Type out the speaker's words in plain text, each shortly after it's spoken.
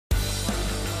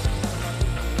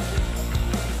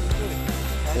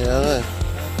Kaya nga.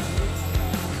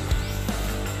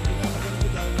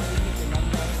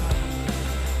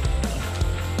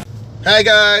 Hi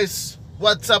guys!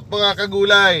 What's up mga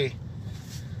kagulay?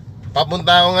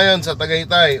 Papunta ako ngayon sa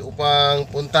Tagaytay upang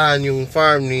puntahan yung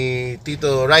farm ni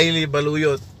Tito Riley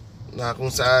Baluyot, na kung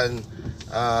saan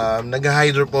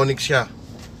nag-hydroponics siya.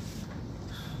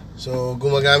 So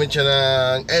gumagamit siya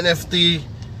ng NFT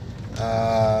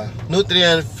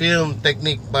nutrient film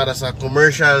technique para sa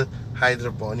commercial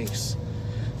hydroponics.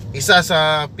 Isa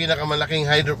sa pinakamalaking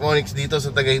hydroponics dito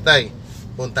sa Tagaytay.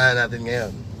 Puntahan natin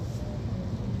ngayon.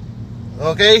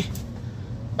 Okay,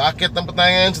 bakit na po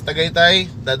tayo ngayon sa Tagaytay?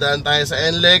 Dadaan tayo sa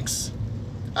NLEX,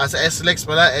 sa SLEX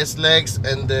pala, SLEX,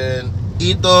 and then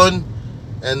Eton,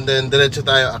 and then diretso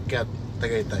tayo akyat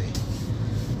Tagaytay.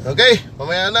 Okay,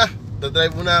 mamaya na,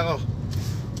 dadrive muna ako.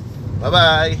 Bye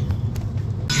bye.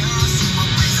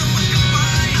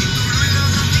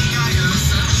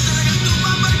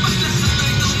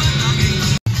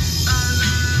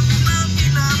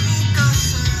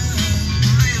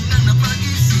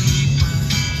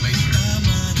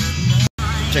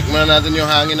 Check muna natin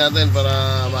yung hangin natin para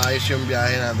maayos yung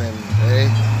biyahe natin. Okay?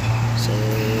 So,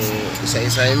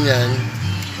 isa-isahin yan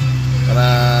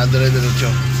para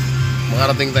dire-diretso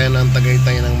makarating tayo ng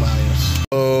Tagaytay ng maayos.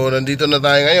 So, nandito na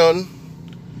tayo ngayon.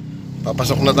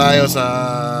 Papasok na tayo sa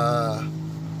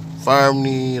farm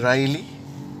ni Riley.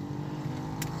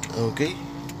 Okay?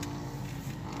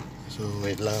 So,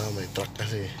 wait lang. May truck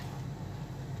kasi.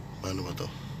 Paano ba to?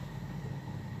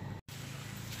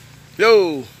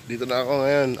 Yo! Dito na ako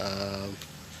ngayon.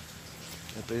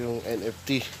 Ito yung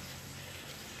NFT.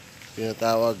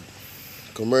 Pinatawag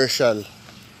commercial.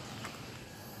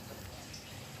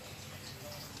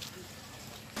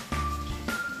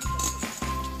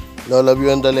 Lola view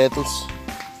and the lettuce.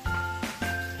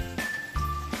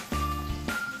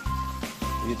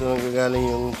 Dito nang gagaling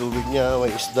yung tubig niya.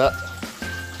 May isda.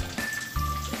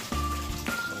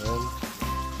 Ayan.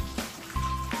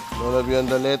 Lola view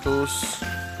and the lettuce.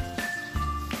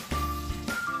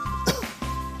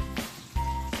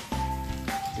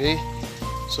 Okay,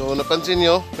 so napansin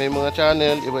nyo, may mga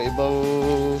channel, iba-ibang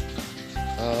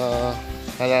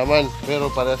halaman,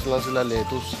 pero parehas lang sila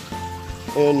lettuce.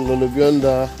 Ayun,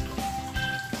 Lulubionda.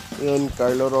 Ayun,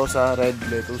 Carlo Rosa, red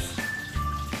lettuce.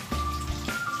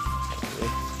 Okay.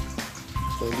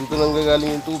 So dito nang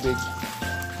gagaling yung tubig.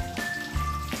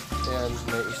 Ayan,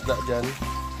 may isda dyan.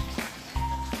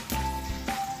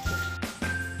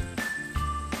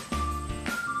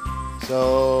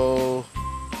 So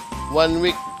 1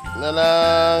 week na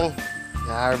lang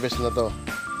i-harvest na to.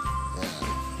 Ayan.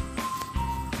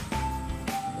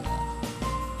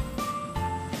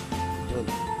 Diba?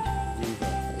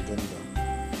 Ang ganda.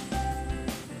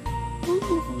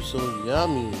 So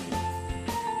yummy.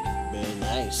 Very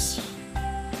nice.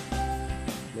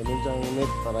 Meron dyang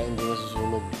net para hindi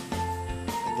nasusunog.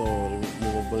 Ito,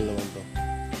 removable naman to.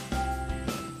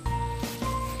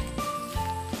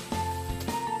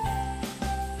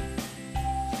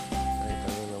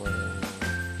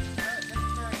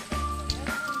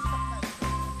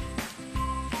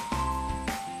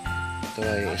 Ito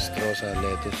nga yung straw sa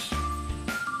lettuce.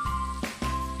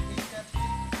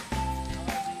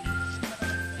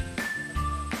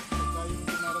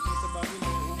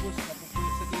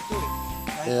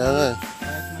 Kaya nga.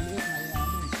 Kahit maliit,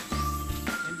 hayaan.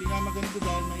 Hindi nga maganda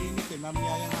dahil mainit eh.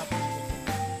 Mamaya yung hapon.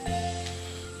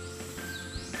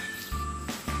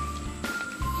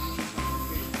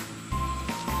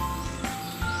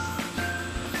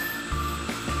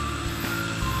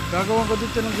 Gagawin ko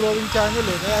dito ng growing channel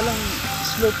eh. Kaya lang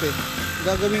slope eh.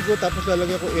 Gagawin ko tapos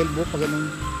lalagyan ko elbow pa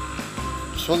ganun.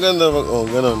 Mas maganda pag,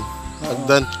 ganun.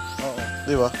 Hagdan. Oo.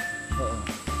 Di ba? Oo.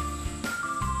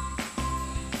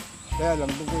 Kaya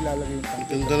lang, doon ko ilalagay yung tangke.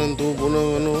 Ganda ng tubo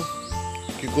ng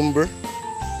cucumber.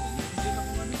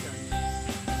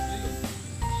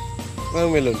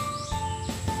 Anong melon?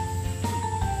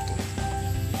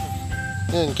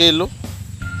 Yan, kilo.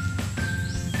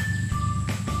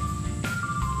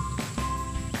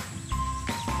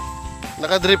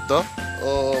 Naka-drip to?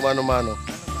 O mano-mano?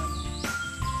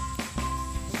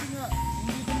 Kasi nga,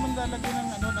 hindi ko naman lalagyan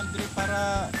ng drip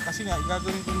para, kasi nga,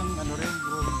 gagawin ko ng rin,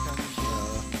 growing channel.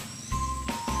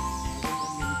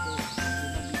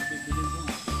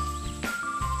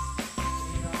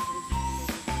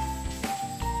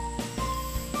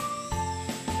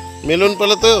 Melon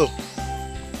pala to.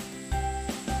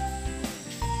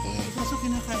 Kaso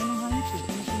kinakain ng hayop eh,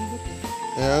 kinasugot eh.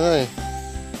 Kaya nga eh.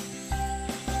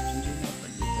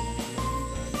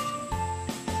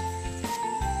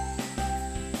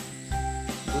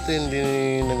 Buti hindi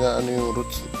nag-ano yung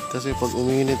roots. Kasi pag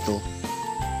uminit to,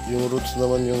 Yung roots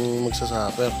naman yung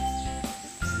magsasuffer.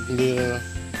 Hindi na.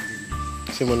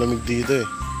 Kasi malamig dito eh.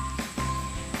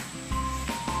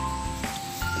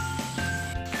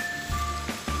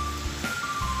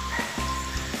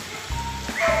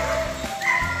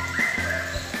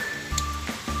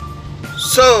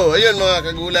 So, ayun mga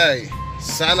kagulay.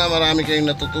 Sana marami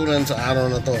kayong natutunan sa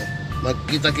araw na to.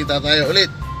 Magkita-kita tayo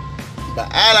ulit.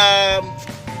 Paalam!